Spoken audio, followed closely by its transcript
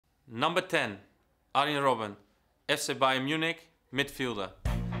Number 10, Arjen Robben, FC Bayern Munich, midfielder.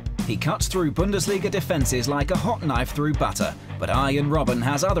 He cuts through Bundesliga defences like a hot knife through butter, but Arjen Robben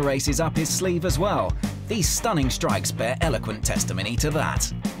has other aces up his sleeve as well. These stunning strikes bear eloquent testimony to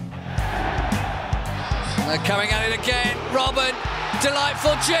that. They're coming at it again. Robben,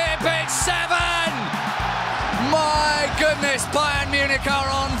 delightful chip, it's 7! My goodness, Bayern Munich are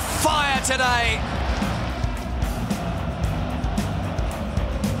on fire today.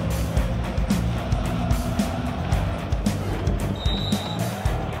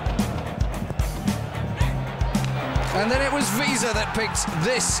 And then it was Visa that picked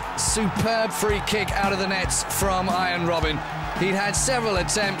this superb free kick out of the nets from Arjen Robben. He'd had several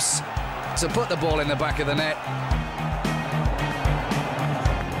attempts to put the ball in the back of the net.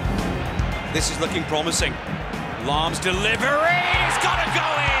 This is looking promising. Lahm's delivery, it's got to go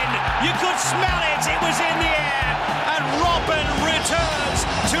in! You could smell it, it was in the air! And Robben returns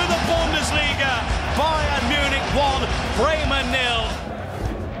to the Bundesliga. Bayern Munich 1, Bremen 0.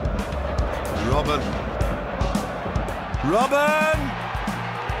 Robben!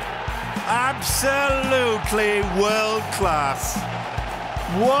 Absolutely world class.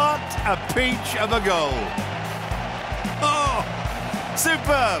 What a peach of a goal. Oh,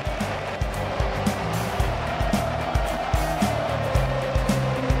 superb.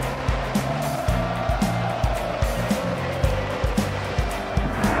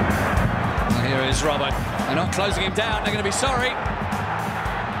 Well, here is Robben. They're not closing him down, they're going to be sorry.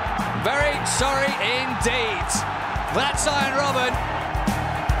 Very sorry indeed. That's Arjen Robben.